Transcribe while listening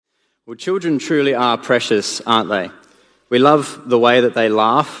Well, children truly are precious, aren't they? We love the way that they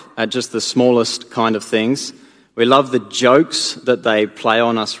laugh at just the smallest kind of things. We love the jokes that they play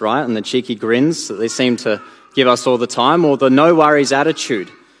on us, right? And the cheeky grins that they seem to give us all the time, or the no worries attitude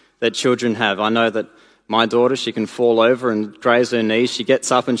that children have. I know that my daughter, she can fall over and graze her knees. She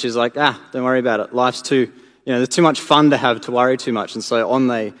gets up and she's like, don't worry about it. Life's there's too much fun to have to worry too much. And so on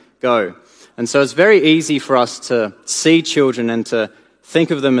they go. And so it's very easy for us to see children and to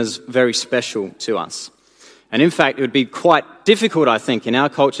think of them as very special to us. And in fact, it would be quite difficult, I think, in our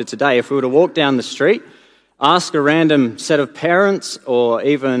culture today if we were to walk down the street, ask a random set of parents or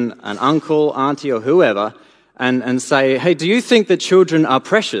even an uncle, auntie or whoever, and say, hey, do you think that children are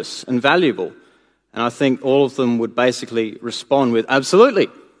precious and valuable? And I think all of them would basically respond with, absolutely,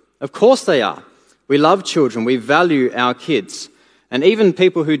 of course they are. We love children, we value our kids. And even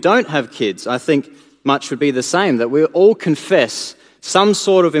people who don't have kids, I think much would be the same, that we all confess some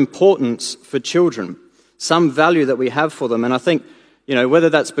sort of importance for children, some value that we have for them. And I think, whether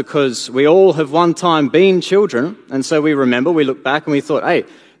that's because we all have one time been children, and so we remember, we look back and we thought, hey,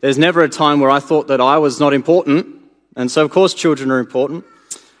 there's never a time where I thought that I was not important, and so of course children are important.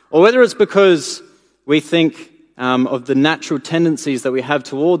 Or whether it's because we think of the natural tendencies that we have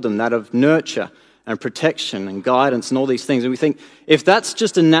toward them, that of nurture and protection and guidance and all these things. And we think, if that's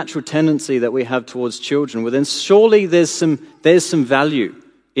just a natural tendency that we have towards children, well then surely there's some value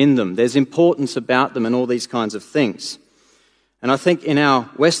in them. There's importance about them and all these kinds of things. And I think in our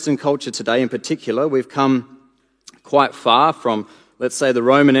Western culture today in particular, we've come quite far from, let's say, the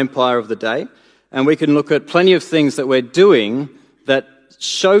Roman Empire of the day. And we can look at plenty of things that we're doing that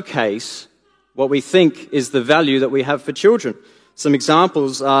showcase what we think is the value that we have for children. Some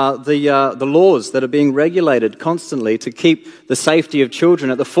examples are the laws that are being regulated constantly to keep the safety of children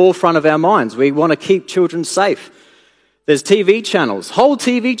at the forefront of our minds. We want to keep children safe. There's TV channels, whole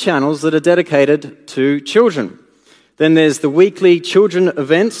TV channels that are dedicated to children. Then there's the weekly children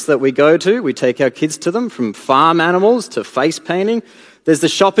events that we go to. We take our kids to them, from farm animals to face painting. There's the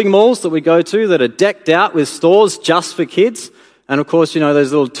shopping malls that we go to that are decked out with stores just for kids. And of course,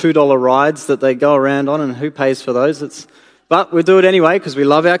 those little $2 rides that they go around on, and who pays for those? But we do it anyway because we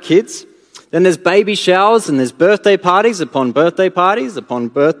love our kids. Then there's baby showers and there's birthday parties upon birthday parties upon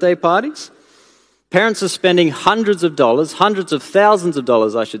birthday parties. Parents are spending hundreds of thousands of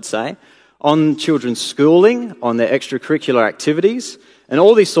dollars, I should say, on children's schooling, on their extracurricular activities, and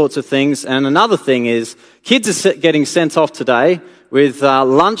all these sorts of things. And another thing is, kids are getting sent off today with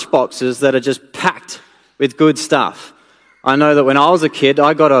lunch boxes that are just packed with good stuff. I know that when I was a kid,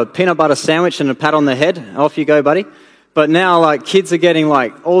 I got a peanut butter sandwich and a pat on the head. Off you go, buddy. But now, kids are getting,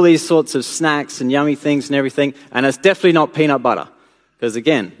 all these sorts of snacks and yummy things and everything, and it's definitely not peanut butter. Because,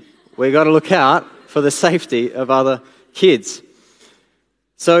 again, we've got to look out for the safety of other kids.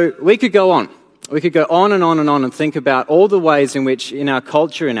 So we could go on. We could go on and on and on and think about all the ways in which, in our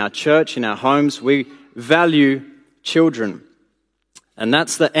culture, in our church, in our homes, we value children. And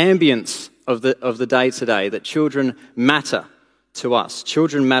that's the ambience of the day today, that children matter to us.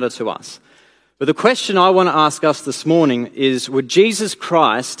 Children matter to us. But the question I want to ask us this morning is, would Jesus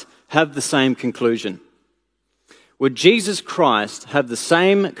Christ have the same conclusion? Would Jesus Christ have the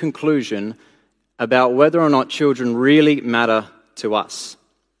same conclusion about whether or not children really matter to us?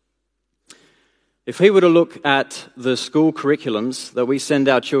 If he were to look at the school curriculums that we send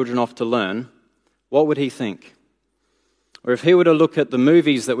our children off to learn, what would he think? Or if he were to look at the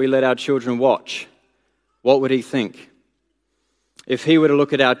movies that we let our children watch, what would he think? If he were to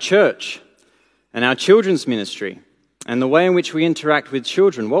look at our church and our children's ministry and the way in which we interact with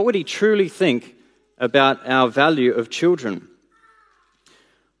children, what would he truly think about our value of children?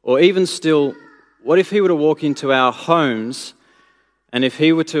 Or even still, what if he were to walk into our homes and if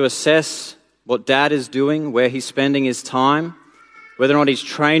he were to assess what dad is doing, where he's spending his time, whether or not he's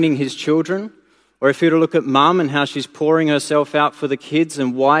training his children, or if he were to look at mum and how she's pouring herself out for the kids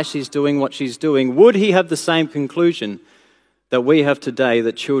and why she's doing what she's doing, would he have the same conclusion that we have today,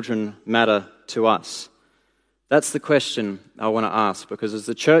 that children matter to us? That's the question I want to ask, because as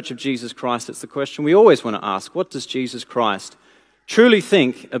the Church of Jesus Christ, it's the question we always want to ask. What does Jesus Christ truly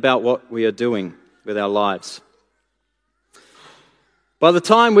think about what we are doing with our lives? By the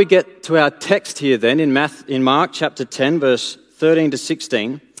time we get to our text here then, in Mark chapter 10, verse 13 to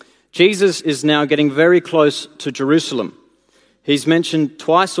 16, Jesus is now getting very close to Jerusalem. He's mentioned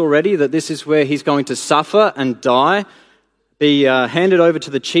twice already that this is where he's going to suffer and die, be handed over to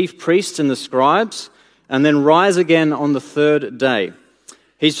the chief priests and the scribes, and then rise again on the third day.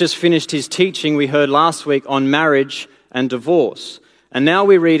 He's just finished his teaching we heard last week on marriage and divorce. And now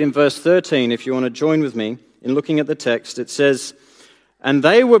we read in verse 13, if you want to join with me in looking at the text, it says, and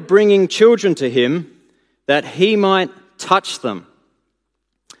they were bringing children to him that he might touch them.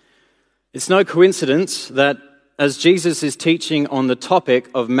 It's no coincidence that as Jesus is teaching on the topic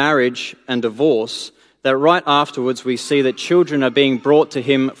of marriage and divorce, that right afterwards we see that children are being brought to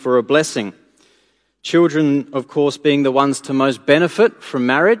him for a blessing. Children, of course, being the ones to most benefit from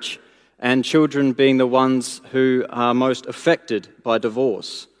marriage, and children being the ones who are most affected by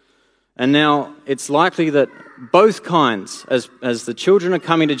divorce. And now it's likely that both kinds, as the children are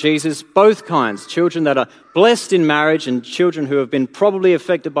coming to Jesus, both kinds, children that are blessed in marriage and children who have been probably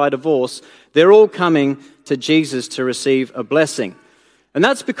affected by divorce, they're all coming to Jesus to receive a blessing. And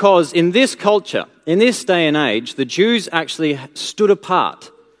that's because in this culture, in this day and age, the Jews actually stood apart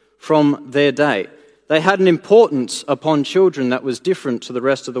from their day. They had an importance upon children that was different to the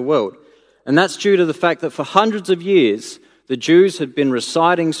rest of the world. And that's due to the fact that for hundreds of years, the Jews had been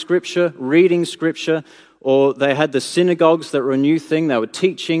reciting Scripture, reading Scripture, or they had the synagogues that were a new thing. They were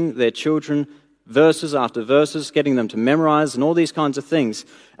teaching their children verses after verses, getting them to memorize and all these kinds of things.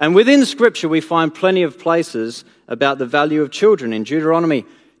 And within Scripture, we find plenty of places about the value of children. In Deuteronomy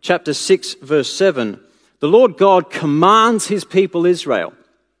chapter 6, verse 7, the Lord God commands his people Israel.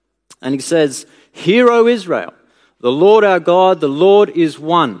 And he says, "Hear, O Israel, the Lord our God, the Lord is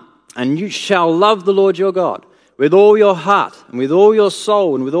one. And you shall love the Lord your God with all your heart and with all your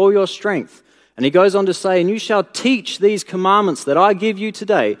soul and with all your strength." And he goes on to say, "And you shall teach these commandments that I give you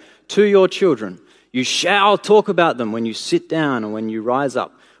today to your children. You shall talk about them when you sit down and when you rise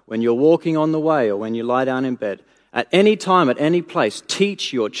up, when you're walking on the way or when you lie down in bed. At any time, at any place,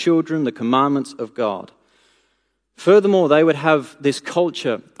 teach your children the commandments of God." Furthermore, they would have this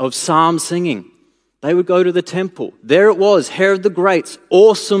culture of psalm singing. They would go to the temple. There it was, Herod the Great's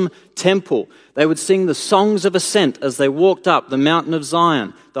awesome temple. They would sing the songs of ascent as they walked up the mountain of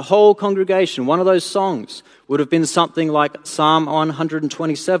Zion. The whole congregation, one of those songs would have been something like Psalm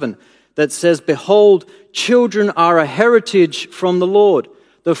 127 that says, "Behold, children are a heritage from the Lord,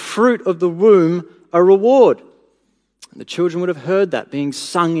 the fruit of the womb a reward." And the children would have heard that being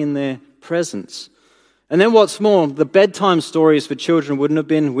sung in their presence. And then what's more, the bedtime stories for children wouldn't have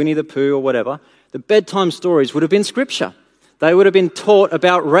been Winnie the Pooh or whatever. The bedtime stories would have been Scripture. They would have been taught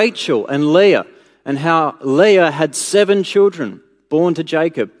about Rachel and Leah and how Leah had 7 children born to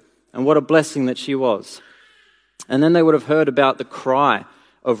Jacob and what a blessing that she was. And then they would have heard about the cry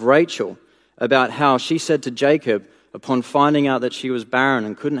of Rachel, about how she said to Jacob upon finding out that she was barren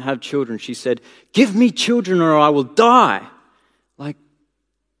and couldn't have children, she said, "Give me children or I will die." Like,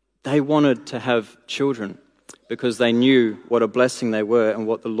 they wanted to have children because they knew what a blessing they were and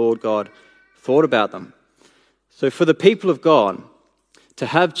what the Lord God thought about them. So for the people of God, to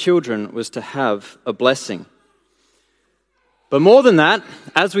have children was to have a blessing. But more than that,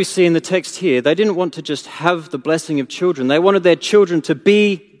 as we see in the text here, they didn't want to just have the blessing of children. They wanted their children to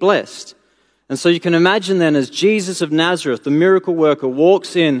be blessed. And so you can imagine then as Jesus of Nazareth, the miracle worker,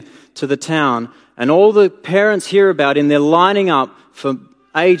 walks in to the town and all the parents hear about him, they're lining up for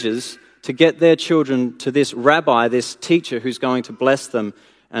ages to get their children to this rabbi, this teacher who's going to bless them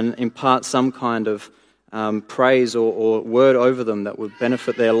and impart some kind of praise or word over them that would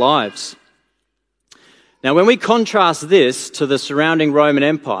benefit their lives. Now, when we contrast this to the surrounding Roman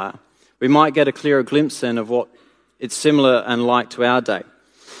Empire, we might get a clearer glimpse then of what it's similar and like to our day.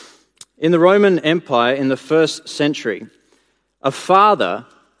 In the Roman Empire in the 1st century, a father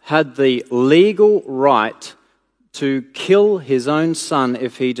had the legal right to kill his own son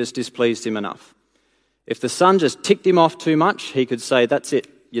if he just displeased him enough. If the son just ticked him off too much, he could say, "That's it,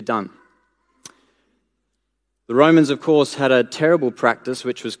 you're done." The Romans, of course, had a terrible practice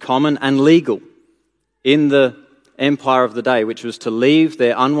which was common and legal in the empire of the day, which was to leave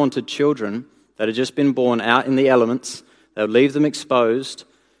their unwanted children that had just been born out in the elements. They would leave them exposed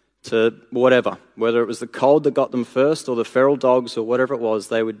to whatever, whether it was the cold that got them first or the feral dogs or whatever it was,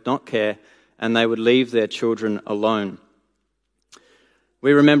 they would not care, and they would leave their children alone.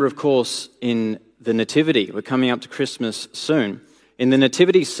 We remember, of course, in the Nativity, we're coming up to Christmas soon, in the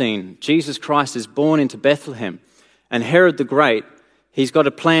Nativity scene, Jesus Christ is born into Bethlehem, and Herod the Great, he's got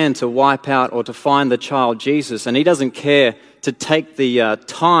a plan to wipe out or to find the child Jesus, and he doesn't care to take the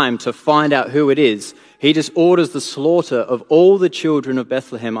time to find out who it is. He just orders the slaughter of all the children of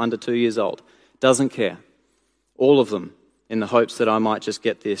Bethlehem under 2 years old. Doesn't care. All of them, in the hopes that I might just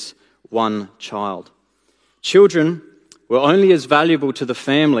get this one child. Children were only as valuable to the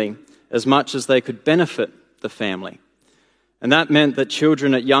family as much as they could benefit the family. And that meant that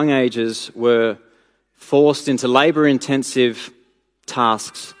children at young ages were forced into labor-intensive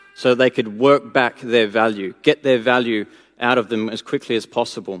tasks so that they could work back their value, get their value out of them as quickly as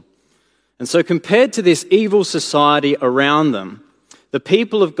possible. And so compared to this evil society around them, the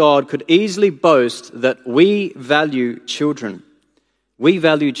people of God could easily boast that we value children. We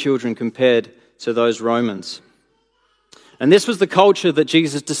value children compared to those Romans. And this was the culture that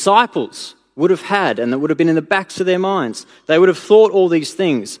Jesus' disciples would have had and that would have been in the backs of their minds. They would have thought all these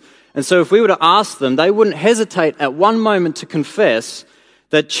things. And so if we were to ask them, they wouldn't hesitate at one moment to confess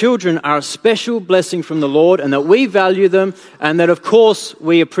that children are a special blessing from the Lord and that we value them and that, of course,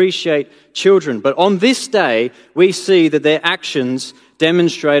 we appreciate children. But on this day, we see that their actions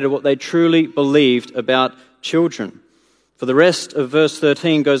demonstrated what they truly believed about children. For the rest of verse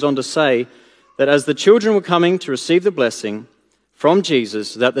 13 goes on to say that as the children were coming to receive the blessing from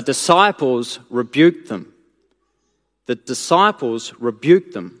Jesus, that the disciples rebuked them. The disciples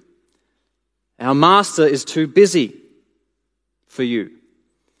rebuked them. Our master is too busy for you.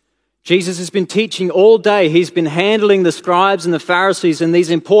 Jesus has been teaching all day. He's been handling the scribes and the Pharisees in these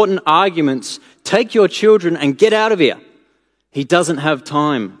important arguments. Take your children and get out of here. He doesn't have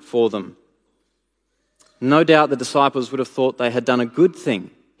time for them. No doubt the disciples would have thought they had done a good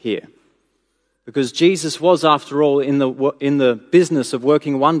thing here, because Jesus was, after all, in the business of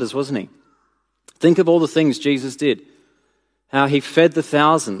working wonders, wasn't he? Think of all the things Jesus did. How he fed the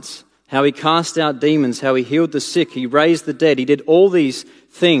thousands, how he cast out demons, how he healed the sick, he raised the dead. He did all these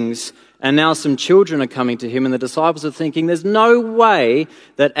things, and now some children are coming to him, and the disciples are thinking, there's no way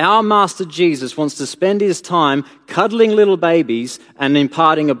that our Master Jesus wants to spend his time cuddling little babies and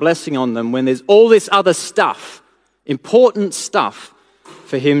imparting a blessing on them when there's all this other stuff, important stuff,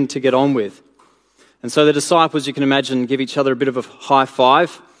 for him to get on with. And so the disciples, you can imagine, give each other a bit of a high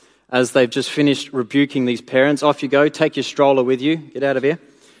five as they've just finished rebuking these parents. Off you go, take your stroller with you, get out of here.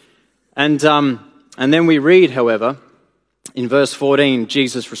 And then we read, however, in verse 14,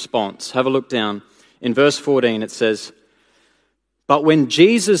 Jesus' response. Have a look down. In verse 14 it says, "But when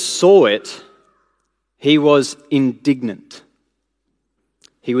Jesus saw it, he was indignant."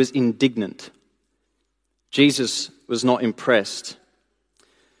 He was indignant. Jesus was not impressed.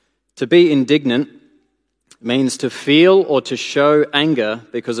 To be indignant means to feel or to show anger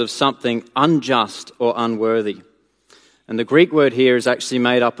because of something unjust or unworthy. And the Greek word here is actually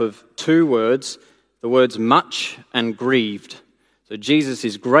made up of two words, the words much and grieved. So Jesus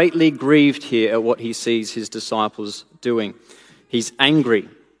is greatly grieved here at what he sees his disciples doing. He's angry.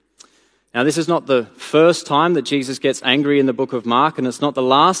 Now, this is not the first time that Jesus gets angry in the book of Mark, and it's not the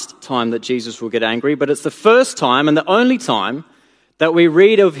last time that Jesus will get angry, but it's the first time and the only time that we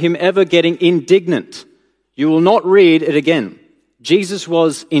read of him ever getting indignant. You will not read it again. Jesus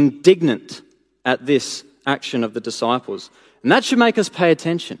was indignant at this action of the disciples. And that should make us pay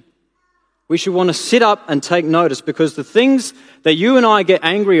attention. We should want to sit up and take notice, because the things that you and I get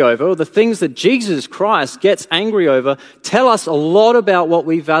angry over, or the things that Jesus Christ gets angry over, tell us a lot about what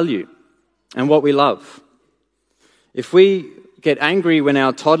we value and what we love. If we get angry when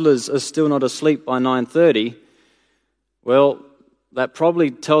our toddlers are still not asleep by 9:30, well, that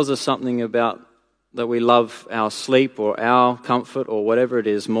probably tells us something about that we love our sleep or our comfort or whatever it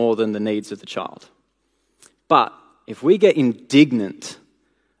is more than the needs of the child. But if we get indignant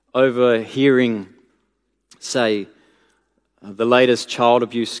over hearing, say, the latest child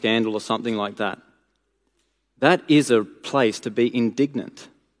abuse scandal or something like that, that is a place to be indignant.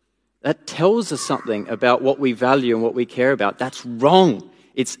 That tells us something about what we value and what we care about. That's wrong.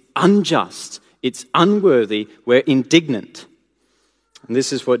 It's unjust. It's unworthy. We're indignant. And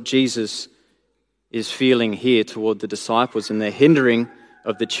this is what Jesus is feeling here toward the disciples and their hindering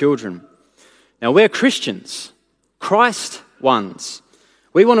of the children. Now, we're Christians, Christ ones.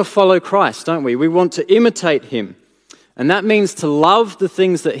 We want to follow Christ, don't we? We want to imitate him. And that means to love the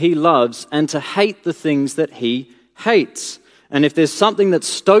things that he loves and to hate the things that he hates. And if there's something that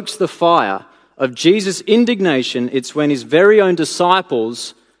stokes the fire of Jesus' indignation, it's when his very own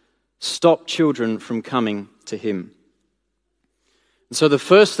disciples stop children from coming to him. And so the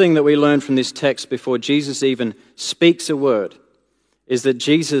first thing that we learn from this text before Jesus even speaks a word is that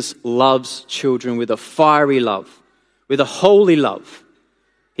Jesus loves children with a fiery love, with a holy love.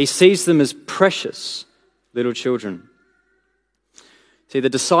 He sees them as precious little children. See, the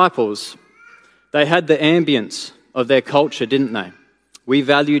disciples, they had the ambience of their culture, didn't they? We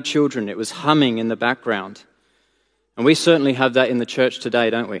valued children. It was humming in the background. And we certainly have that in the church today,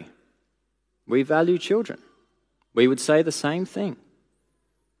 don't we? We value children. We would say the same thing.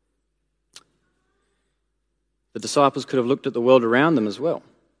 The disciples could have looked at the world around them as well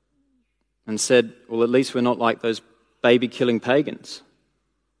and said, well, at least we're not like those baby-killing pagans.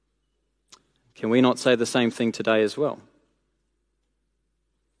 Can we not say the same thing today as well?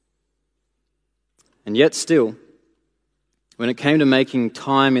 And yet still, when it came to making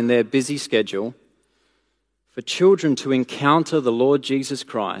time in their busy schedule for children to encounter the Lord Jesus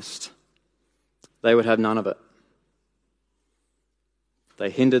Christ, they would have none of it. They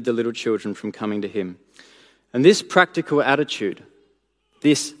hindered the little children from coming to him. And this practical attitude,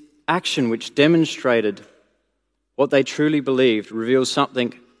 this action which demonstrated what they truly believed, reveals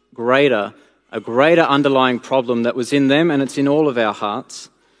something greater, a greater underlying problem that was in them, and it's in all of our hearts.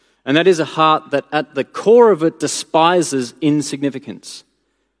 And that is a heart that at the core of it despises insignificance.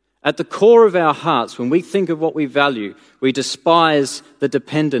 At the core of our hearts, when we think of what we value, we despise the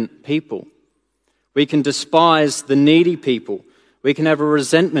dependent people. We can despise the needy people. We can have a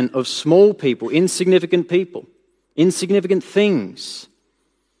resentment of small people, insignificant things.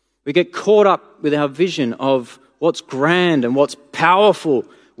 We get caught up with our vision of what's grand and what's powerful,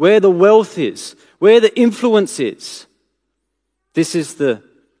 where the wealth is, where the influence is. This is the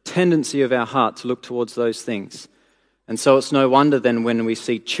tendency of our heart to look towards those things. And so it's no wonder then when we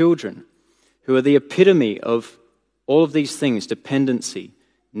see children who are the epitome of all of these things, dependency,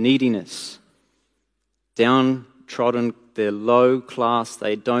 neediness, downtrodden, they're low class,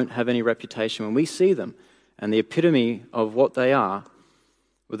 they don't have any reputation. When we see them and the epitome of what they are,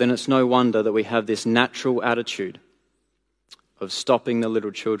 well, then it's no wonder that we have this natural attitude of stopping the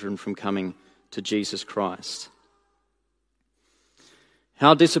little children from coming to Jesus Christ.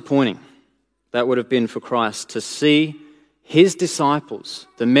 How disappointing that would have been for Christ to see his disciples,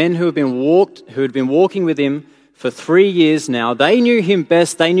 the men who had been walking with him for 3 years now. They knew him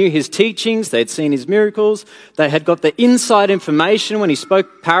best. They knew his teachings. They'd seen his miracles. They had got the inside information when he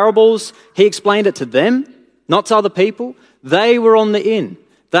spoke parables. He explained it to them, not to other people. They were on the in.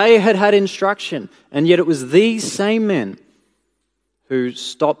 They had had instruction. And yet it was these same men who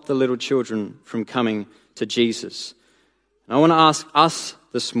stopped the little children from coming to Jesus. And I want to ask us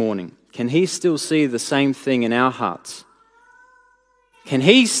this morning, can he still see the same thing in our hearts? Can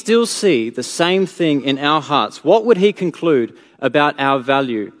he still see the same thing in our hearts? What would he conclude about our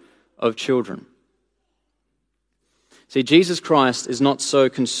value of children? See, Jesus Christ is not so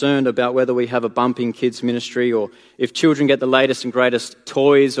concerned about whether we have a bumping kids ministry or if children get the latest and greatest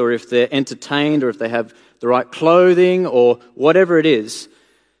toys or if they're entertained or if they have the right clothing or whatever it is.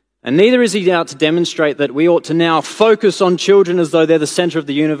 And neither is he out to demonstrate that we ought to now focus on children as though they're the center of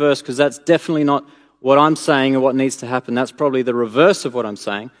the universe, because that's definitely not what I'm saying and what needs to happen. That's probably the reverse of what I'm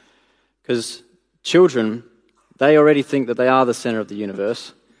saying, because children, they already think that they are the center of the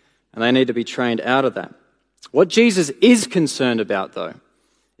universe and they need to be trained out of that. What Jesus is concerned about, though,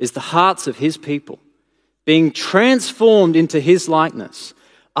 is the hearts of his people being transformed into his likeness.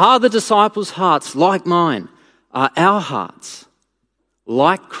 Are the disciples' hearts like mine? Are our hearts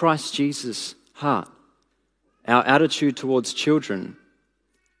like Christ Jesus' heart? Our attitude towards children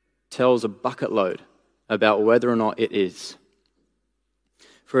tells a bucket load about whether or not it is.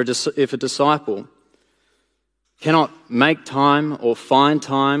 If a disciple cannot make time or find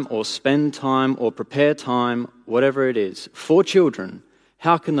time or spend time or prepare time, whatever it is, for children,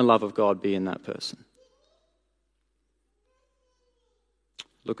 how can the love of God be in that person?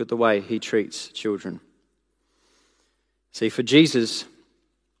 Look at the way he treats children. See, for Jesus,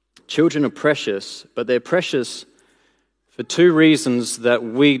 children are precious, but they're precious for two reasons that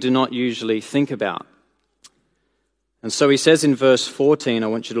we do not usually think about. And so he says in verse 14, I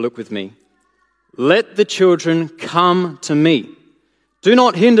want you to look with me, "Let the children come to me. Do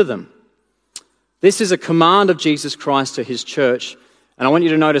not hinder them." This is a command of Jesus Christ to his church, and I want you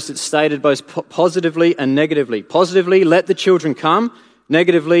to notice it's stated both positively and negatively. Positively, let the children come.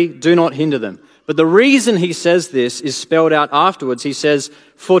 Negatively, do not hinder them. But the reason he says this is spelled out afterwards. He says,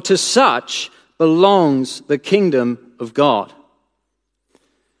 "For to such belongs the kingdom of God."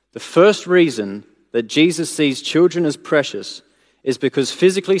 The first reason that Jesus sees children as precious is because,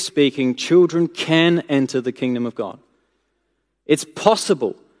 physically speaking, children can enter the kingdom of God. It's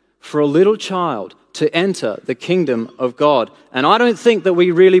possible for a little child to enter the kingdom of God. And I don't think that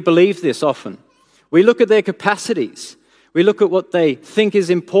we really believe this often. We look at their capacities. We look at what they think is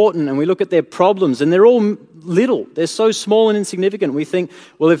important, and we look at their problems, and they're all little. They're so small and insignificant. We think,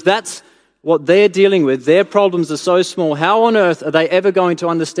 well, if that's what they're dealing with, their problems are so small, how on earth are they ever going to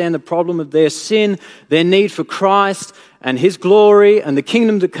understand the problem of their sin, their need for Christ, and his glory, and the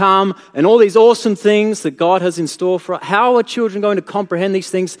kingdom to come, and all these awesome things that God has in store for us? How are children going to comprehend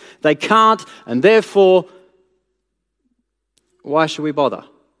these things? They can't, and therefore, why should we bother?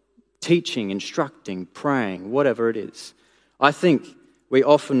 Teaching, instructing, praying, whatever it is. I think we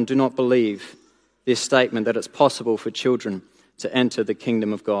often do not believe this statement that it's possible for children to enter the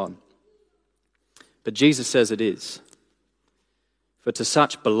kingdom of God. But Jesus says it is. For to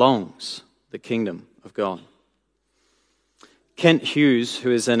such belongs the kingdom of God. Kent Hughes, who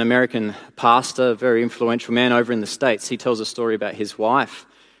is an American pastor, a very influential man over in the States, he tells a story about his wife.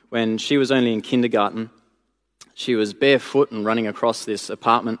 When she was only in kindergarten, she was barefoot and running across this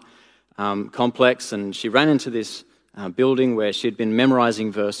apartment complex, and she ran into this building where she had been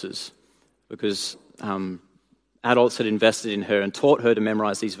memorizing verses because adults had invested in her and taught her to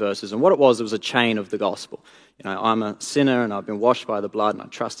memorize these verses. And what it was a chain of the gospel. I'm a sinner and I've been washed by the blood and I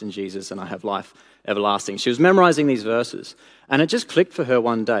trust in Jesus and I have life everlasting. She was memorizing these verses, and it just clicked for her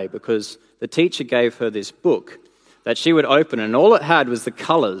one day because the teacher gave her this book that she would open, and all it had was the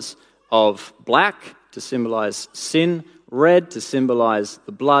colors of black to symbolize sin, red to symbolize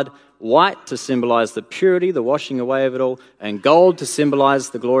the blood, white to symbolize the purity, the washing away of it all, and gold to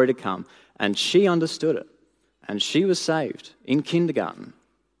symbolize the glory to come. And she understood it, and she was saved in kindergarten.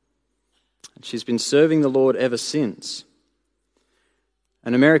 And she's been serving the Lord ever since.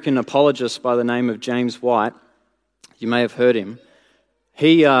 An American apologist by the name of James White, you may have heard him,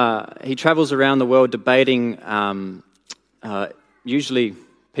 he travels around the world debating usually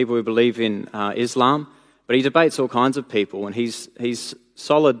people who believe in Islam, but he debates all kinds of people, and he's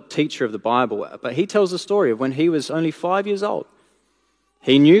solid teacher of the Bible. But he tells the story of when he was only 5 years old.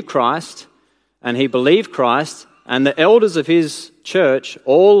 He knew Christ, and he believed Christ, and the elders of his church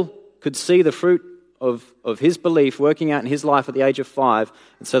all could see the fruit of his belief working out in his life at the age of 5,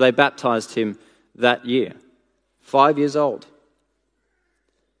 and so they baptized him that year. 5 years old.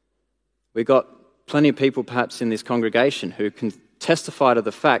 We've got plenty of people perhaps in this congregation who can testify to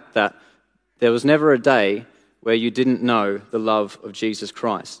the fact that there was never a day where you didn't know the love of Jesus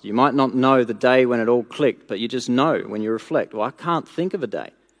Christ. You might not know the day when it all clicked, but you just know when you reflect, well, I can't think of a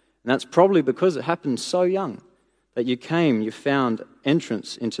day. And that's probably because it happened so young that you found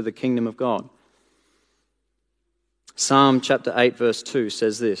entrance into the kingdom of God. Psalm chapter 8 verse 2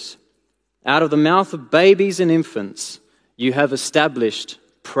 says this, "Out of the mouth of babies and infants you have established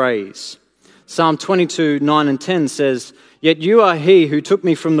praise." Psalm 22, 9 and 10 says, "Yet you are he who took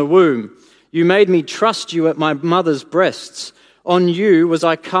me from the womb. You made me trust you at my mother's breasts. On you was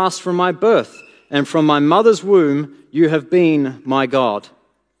I cast from my birth, and from my mother's womb you have been my God."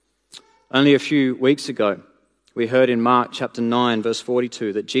 Only a few weeks ago, we heard in Mark chapter 9, verse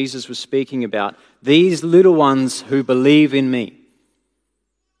 42, that Jesus was speaking about these little ones who believe in me.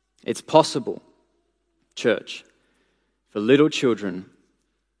 It's possible, church, for little children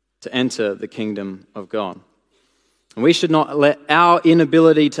to enter the kingdom of God. And we should not let our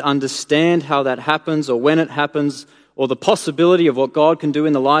inability to understand how that happens or when it happens or the possibility of what God can do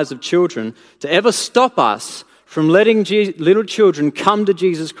in the lives of children to ever stop us from letting little children come to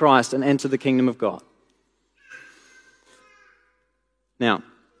Jesus Christ and enter the kingdom of God. Now,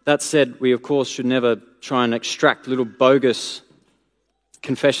 that said, we of course should never try and extract little bogus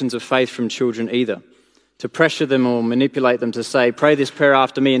confessions of faith from children either, to pressure them or manipulate them to say, pray this prayer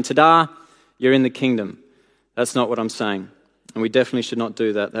after me and ta-da, you're in the kingdom. That's not what I'm saying. And we definitely should not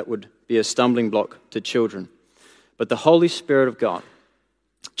do that. That would be a stumbling block to children. But the Holy Spirit of God,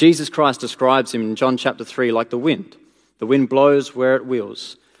 Jesus Christ describes him in John chapter 3 like the wind. The wind blows where it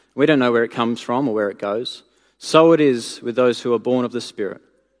wills. We don't know where it comes from or where it goes. So it is with those who are born of the Spirit.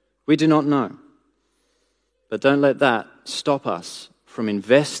 We do not know. But don't let that stop us from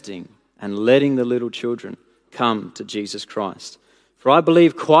investing and letting the little children come to Jesus Christ. For I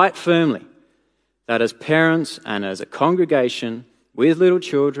believe quite firmly that as parents and as a congregation with little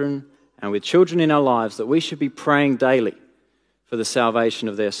children and with children in our lives, that we should be praying daily for the salvation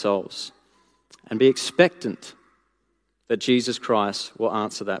of their souls and be expectant that Jesus Christ will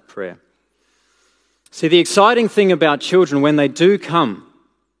answer that prayer. See, the exciting thing about children when they do come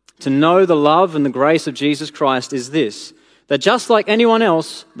to know the love and the grace of Jesus Christ is this, that just like anyone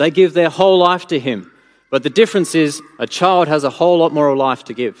else, they give their whole life to him. But the difference is a child has a whole lot more of life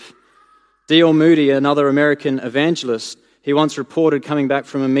to give. D.L. Moody, another American evangelist, he once reported coming back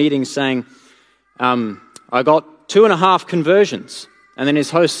from a meeting saying, I got 2.5 conversions. And then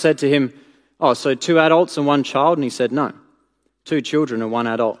his host said to him, oh, so 2 adults and 1 child? And he said, no, 2 children and 1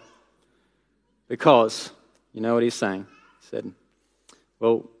 adult. Because, you know what he's saying? He said,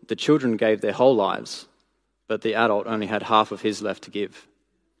 well, the children gave their whole lives, but the adult only had half of his left to give.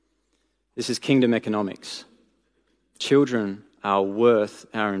 This is kingdom economics. Children are worth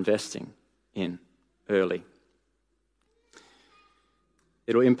our investing in early.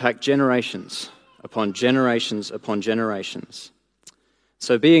 It'll impact generations upon generations upon generations.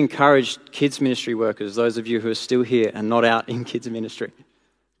 So be encouraged, kids ministry workers, those of you who are still here and not out in kids ministry.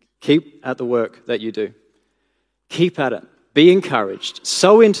 Keep at the work that you do. Keep at it. Be encouraged.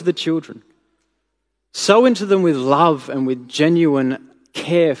 Sow into the children. Sow into them with love and with genuine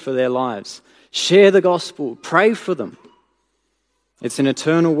care for their lives. Share the gospel. Pray for them. It's an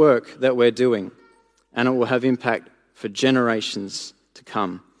eternal work that we're doing, and it will have impact for generations to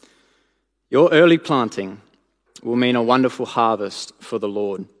come. Your early planting will mean a wonderful harvest for the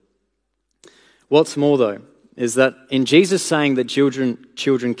Lord. What's more, though, is that in Jesus saying that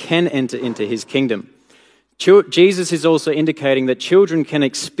children can enter into his kingdom, Jesus is also indicating that children can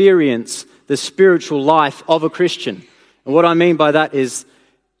experience the spiritual life of a Christian. And what I mean by that is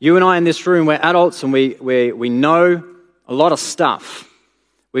you and I in this room, we're adults and we know a lot of stuff.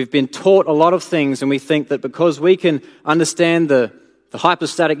 We've been taught a lot of things, and we think that because we can understand the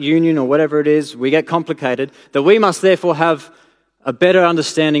hypostatic union or whatever it is, we get complicated, that we must therefore have a better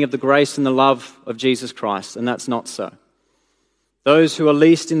understanding of the grace and the love of Jesus Christ, and that's not so. Those who are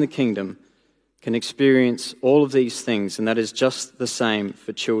least in the kingdom can experience all of these things, and that is just the same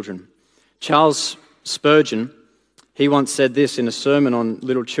for children. Charles Spurgeon, he once said this in a sermon on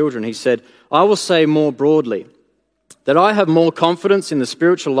little children. He said, "I will say more broadly that I have more confidence in the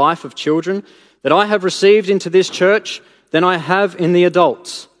spiritual life of children that I have received into this church than I have in the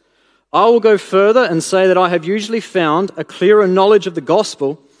adults. I will go further and say that I have usually found a clearer knowledge of the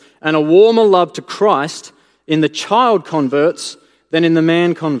gospel and a warmer love to Christ in the child converts than in the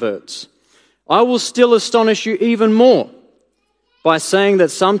man converts. I will still astonish you even more by saying that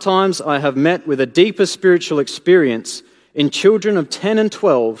sometimes I have met with a deeper spiritual experience in children of 10 and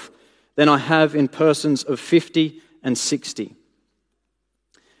 12 than I have in persons of 50 and 60.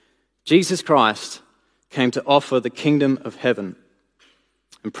 Jesus Christ came to offer the kingdom of heaven.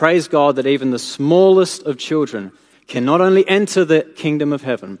 And praise God that even the smallest of children can not only enter the kingdom of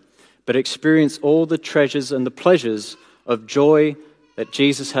heaven, but experience all the treasures and the pleasures of joy that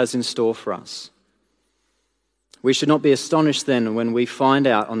Jesus has in store for us. We should not be astonished then when we find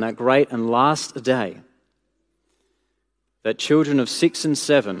out on that great and last day that children of 6 and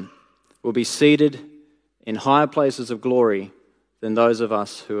 7 will be seated in higher places of glory than those of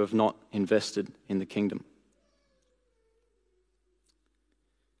us who have not invested in the kingdom.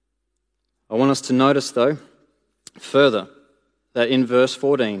 I want us to notice, though, further, that in verse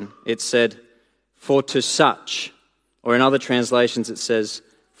 14 it said, "For to such," or in other translations it says,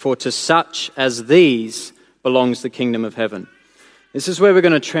 "For to such as these belongs the kingdom of heaven." This is where we're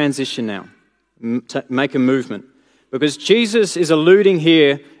going to transition now, make a movement. Because Jesus is alluding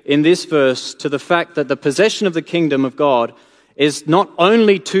here in this verse to the fact that the possession of the kingdom of God is not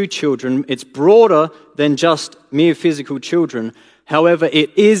only to children, it's broader than just mere physical children. However,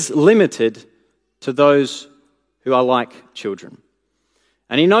 it is limited to those who are like children.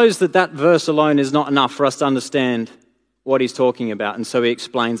 And he knows that that verse alone is not enough for us to understand what he's talking about, and so he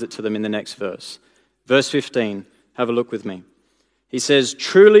explains it to them in the next verse. Verse 15, have a look with me. He says,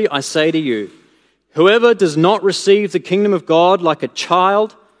 "Truly I say to you, whoever does not receive the kingdom of God like a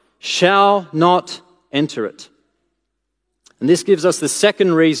child shall not enter it." And this gives us the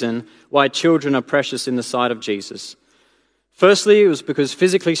second reason why children are precious in the sight of Jesus. Firstly, it was because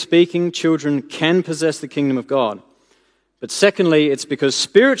physically speaking, children can possess the kingdom of God. But secondly, it's because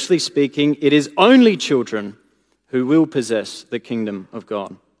spiritually speaking, it is only children who will possess the kingdom of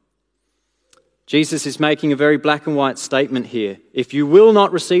God. Jesus is making a very black and white statement here. If you will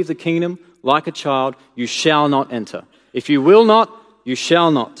not receive the kingdom like a child, you shall not enter. If you will not, you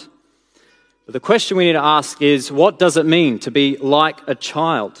shall not. But the question we need to ask is, what does it mean to be like a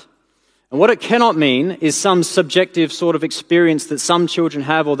child? And what it cannot mean is some subjective sort of experience that some children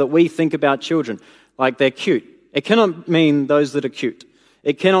have or that we think about children, like they're cute. It cannot mean those that are cute.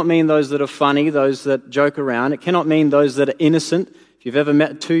 It cannot mean those that are funny, those that joke around. It cannot mean those that are innocent. If you've ever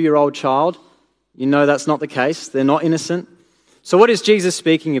met a 2-year-old child, you know that's not the case. They're not innocent. So what is Jesus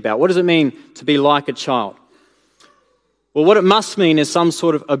speaking about? What does it mean to be like a child? Well, what it must mean is some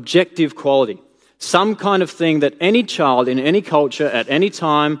sort of objective quality, some kind of thing that any child in any culture at any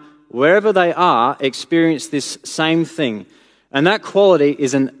time, wherever they are, experience this same thing. And that quality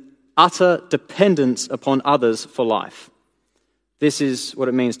is an utter dependence upon others for life. This is what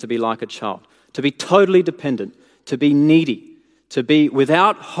it means to be like a child, to be totally dependent, to be needy, to be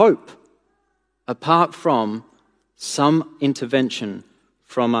without hope apart from some intervention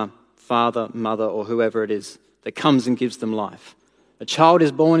from a father, mother, or whoever it is that comes and gives them life. A child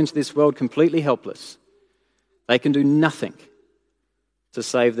is born into this world completely helpless. They can do nothing to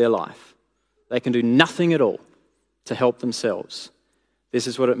save their life. They can do nothing at all to help themselves. This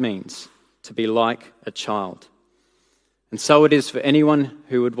is what it means to be like a child. And so it is for anyone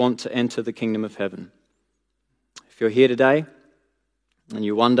who would want to enter the kingdom of heaven. If you're here today and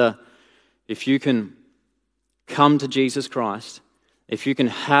you wonder if you can come to Jesus Christ, if you can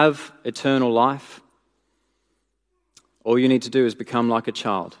have eternal life, all you need to do is become like a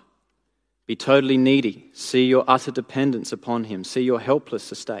child. Be totally needy. See your utter dependence upon him. See your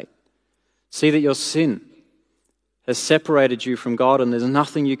helpless estate. See that your sin has separated you from God and there's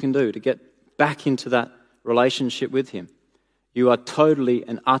nothing you can do to get back into that relationship with him. You are totally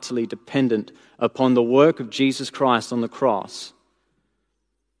and utterly dependent upon the work of Jesus Christ on the cross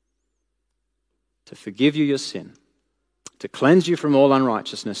to forgive you your sin, to cleanse you from all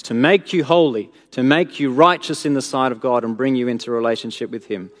unrighteousness, to make you holy, to make you righteous in the sight of God and bring you into a relationship with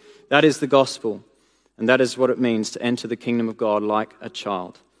him. That is the gospel, and that is what it means to enter the kingdom of God like a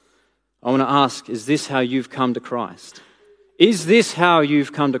child. I want to ask, is this how you've come to Christ? Is this how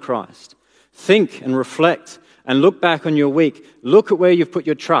you've come to Christ? Think and reflect and look back on your week. Look at where you've put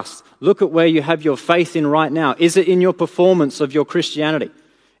your trust. Look at where you have your faith in right now. Is it in your performance of your Christianity?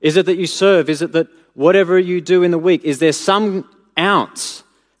 Is it that you serve? Is it that whatever you do in the week, is there some ounce,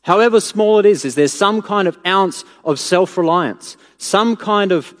 however small it is there some kind of ounce of self-reliance? Some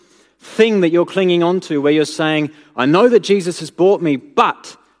kind of thing that you're clinging on to where you're saying, I know that Jesus has bought me,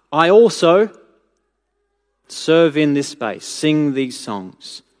 but I also serve in this space, sing these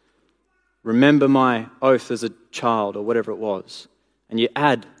songs, remember my oath as a child or whatever it was. And you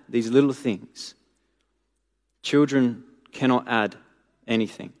add these little things. Children cannot add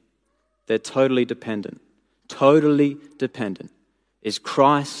anything. They're totally dependent. Totally dependent. Is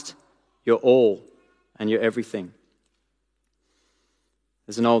Christ your all and your everything?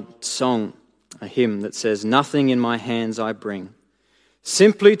 There's an old song, a hymn that says, nothing in my hands I bring.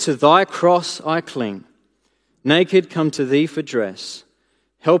 Simply to thy cross I cling. Naked come to thee for dress.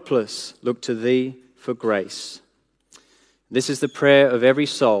 Helpless look to thee for grace. This is the prayer of every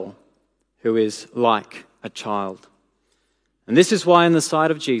soul who is like a child. And this is why in the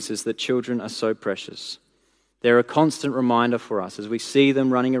sight of Jesus that children are so precious. They're a constant reminder for us as we see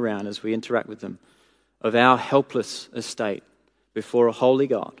them running around, as we interact with them, of our helpless estate before a holy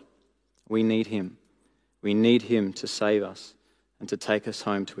God. We need him. We need him to save us and to take us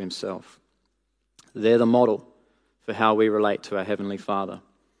home to himself. They're the model for how we relate to our Heavenly Father.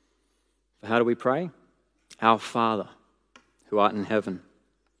 So how do we pray? Our Father, who art in heaven.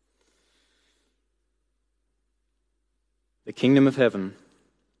 The kingdom of heaven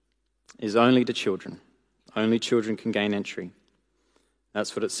is only to children. Only children can gain entry.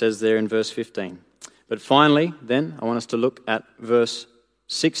 That's what it says there in verse 15. But finally, then, I want us to look at verse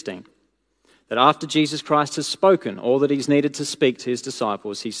 16. That after Jesus Christ has spoken all that he's needed to speak to his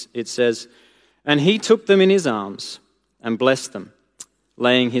disciples, it says, and he took them in his arms and blessed them,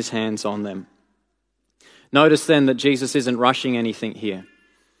 laying his hands on them. Notice then that Jesus isn't rushing anything here.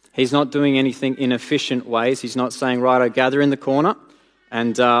 He's not doing anything in efficient ways. He's not saying, right, I gather in the corner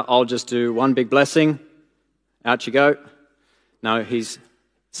and I'll just do one big blessing. Out you go. No, he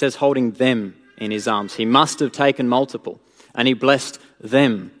says holding them in his arms. He must have taken multiple and he blessed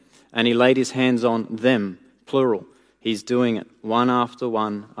them and he laid his hands on them, plural. He's doing it one after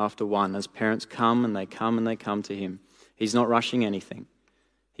one after one as parents come and they come and they come to him. He's not rushing anything.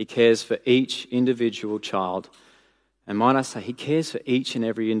 He cares for each individual child. And might I say, he cares for each and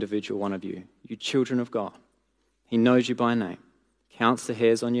every individual one of you, you children of God. He knows you by name, counts the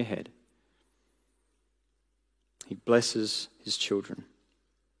hairs on your head. He blesses his children.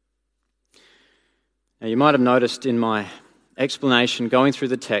 Now you might have noticed in my explanation going through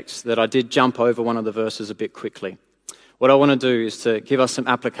the text that I did jump over one of the verses a bit quickly. What I want to do is to give us some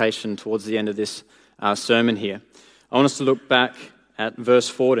application towards the end of this sermon here. I want us to look back at verse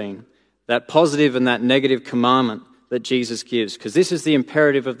 14, that positive and that negative commandment that Jesus gives, because this is the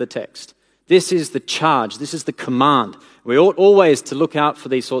imperative of the text. This is the charge. This is the command. We ought always to look out for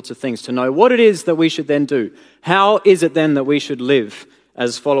these sorts of things, to know what it is that we should then do. How is it then that we should live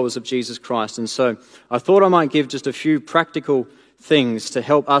as followers of Jesus Christ? And so I thought I might give just a few practical things to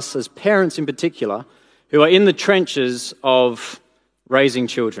help us as parents in particular, who are in the trenches of raising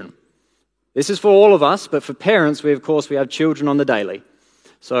children. This is for all of us, but for parents, we have children on the daily.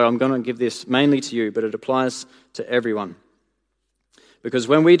 So I'm going to give this mainly to you, but it applies to everyone. Because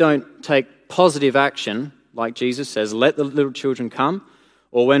when we don't take positive action, like Jesus says, let the little children come,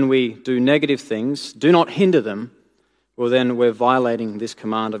 or when we do negative things, do not hinder them, well then we're violating this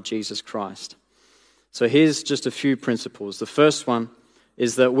command of Jesus Christ. So here's just a few principles. The first one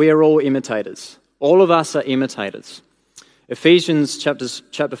is that we are all imitators. All of us are imitators. Ephesians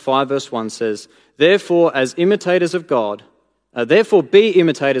chapter 5 verse 1 says, therefore be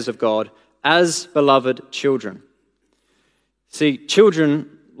imitators of God as beloved children. See, children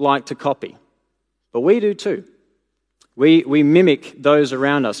like to copy, but we do too. We mimic those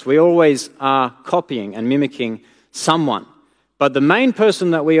around us. We always are copying and mimicking someone. But the main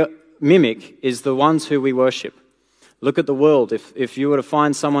person that we mimic is the ones who we worship. Look at the world. If you were to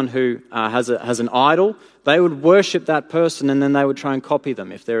find someone who has an idol, they would worship that person and then they would try and copy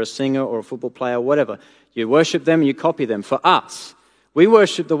them. If they're a singer or a football player, whatever, you worship them and you copy them. For us, we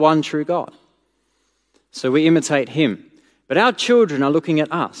worship the one true God. So we imitate him. But our children are looking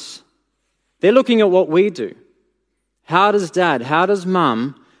at us. They're looking at what we do. How does dad, how does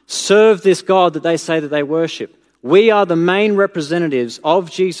mum serve this God that they say that they worship? We are the main representatives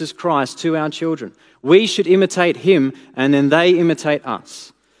of Jesus Christ to our children. We should imitate him and then they imitate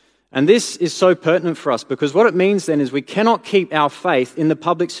us. And this is so pertinent for us because what it means then is we cannot keep our faith in the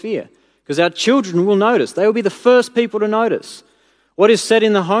public sphere because our children will notice. They will be the first people to notice. What is said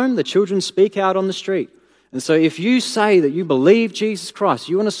in the home, the children speak out on the street. And so if you say that you believe Jesus Christ,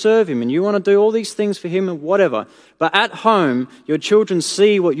 you want to serve him and you want to do all these things for him and whatever, but at home your children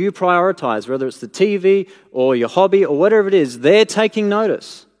see what you prioritize, whether it's the TV or your hobby or whatever it is, they're taking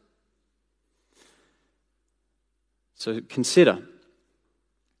notice. So consider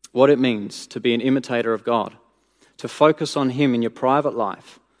what it means to be an imitator of God, to focus on him in your private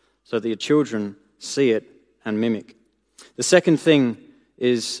life so that your children see it and mimic. The second thing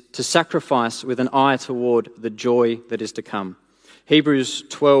is to sacrifice with an eye toward the joy that is to come. Hebrews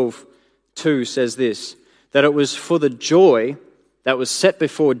 12:2 says this, that it was for the joy that was set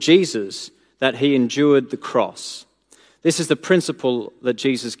before Jesus that he endured the cross. This is the principle that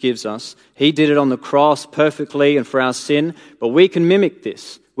Jesus gives us. He did it on the cross perfectly and for our sin, but we can mimic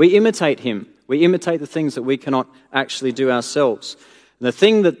this. We imitate him. We imitate the things that we cannot actually do ourselves. And the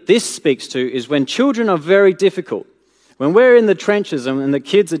thing that this speaks to is when children are very difficult, when we're in the trenches and the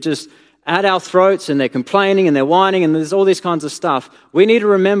kids are just at our throats and they're complaining and they're whining and there's all these kinds of stuff, we need to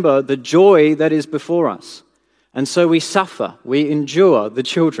remember the joy that is before us. And so we suffer, we endure the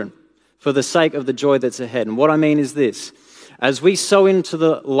children for the sake of the joy that's ahead. And what I mean is this, as we sow into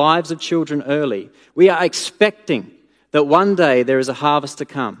the lives of children early, we are expecting that one day there is a harvest to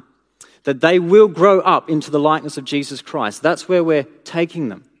come, that they will grow up into the likeness of Jesus Christ. That's where we're taking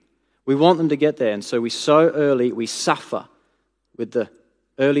them. We want them to get there, and so we sow early, we suffer with the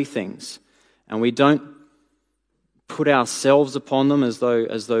early things, and we don't put ourselves upon them as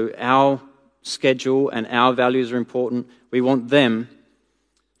though our schedule and our values are important. We want them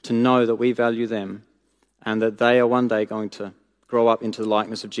to know that we value them and that they are one day going to grow up into the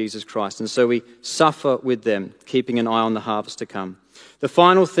likeness of Jesus Christ. And so we suffer with them, keeping an eye on the harvest to come. The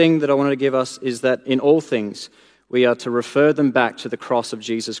final thing that I wanted to give us is that in all things, we are to refer them back to the cross of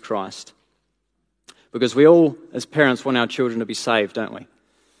Jesus Christ. Because we all, as parents, want our children to be saved, don't we?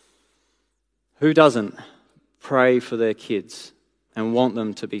 Who doesn't pray for their kids and want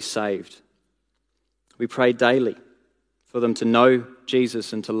them to be saved? We pray daily for them to know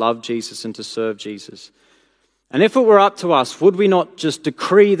Jesus and to love Jesus and to serve Jesus. And if it were up to us, would we not just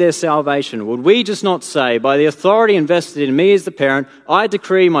decree their salvation? Would we just not say, by the authority invested in me as the parent, I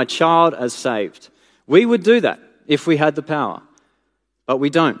decree my child as saved? We would do that if we had the power, but we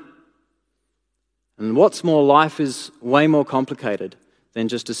don't. And what's more, life is way more complicated than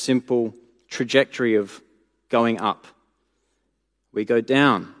just a simple trajectory of going up. We go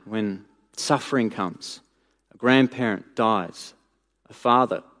down when suffering comes. A grandparent dies. A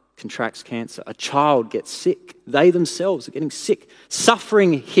father contracts cancer. A child gets sick. They themselves are getting sick.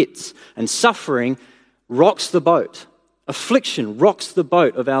 Suffering hits, and suffering rocks the boat. Affliction rocks the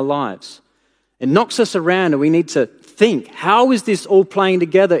boat of our lives. It knocks us around and we need to think, how is this all playing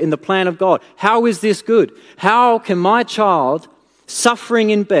together in the plan of God? How is this good? How can my child suffering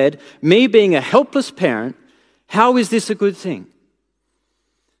in bed, me being a helpless parent, how is this a good thing?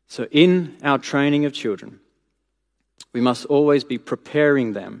 So in our training of children, we must always be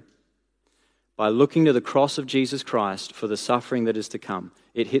preparing them by looking to the cross of Jesus Christ for the suffering that is to come.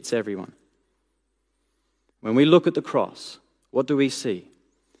 It hits everyone. When we look at the cross, what do we see?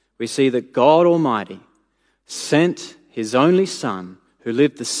 We see that God Almighty sent his only Son who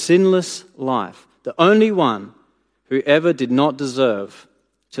lived the sinless life, the only one who ever did not deserve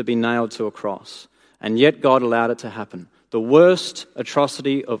to be nailed to a cross. And yet God allowed it to happen. The worst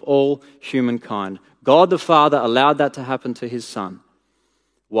atrocity of all humankind. God the Father allowed that to happen to his Son.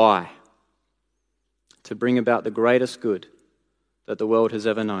 Why? To bring about the greatest good that the world has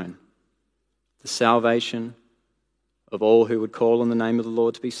ever known. The salvation of all who would call on the name of the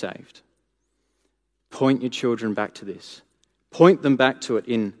Lord to be saved. Point your children back to this. Point them back to it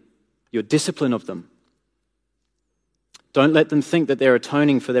in your discipline of them. Don't let them think that they're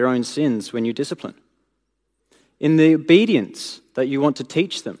atoning for their own sins when you discipline. In the obedience that you want to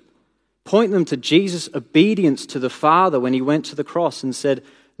teach them, point them to Jesus' obedience to the Father when he went to the cross and said,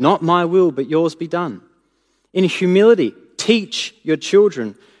 "Not my will, but yours be done." In humility, teach your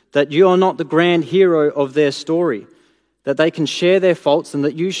children that you are not the grand hero of their story. that they can share their faults and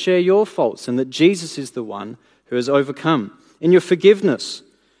that you share your faults and that Jesus is the one who has overcome. In your forgiveness,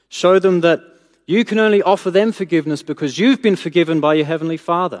 show them that you can only offer them forgiveness because you've been forgiven by your Heavenly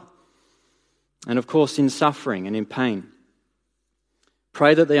Father. And of course, in suffering and in pain,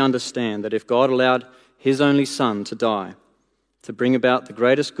 pray that they understand that if God allowed His only Son to die to bring about the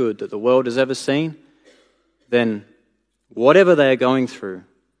greatest good that the world has ever seen, then whatever they are going through,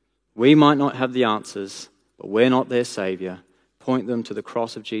 we might not have the answers, but we're not their Saviour. Point them to the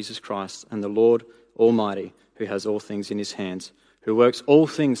cross of Jesus Christ and the Lord Almighty, who has all things in His hands, who works all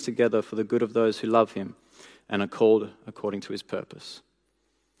things together for the good of those who love Him and are called according to His purpose.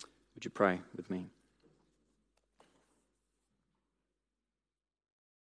 Would you pray with me?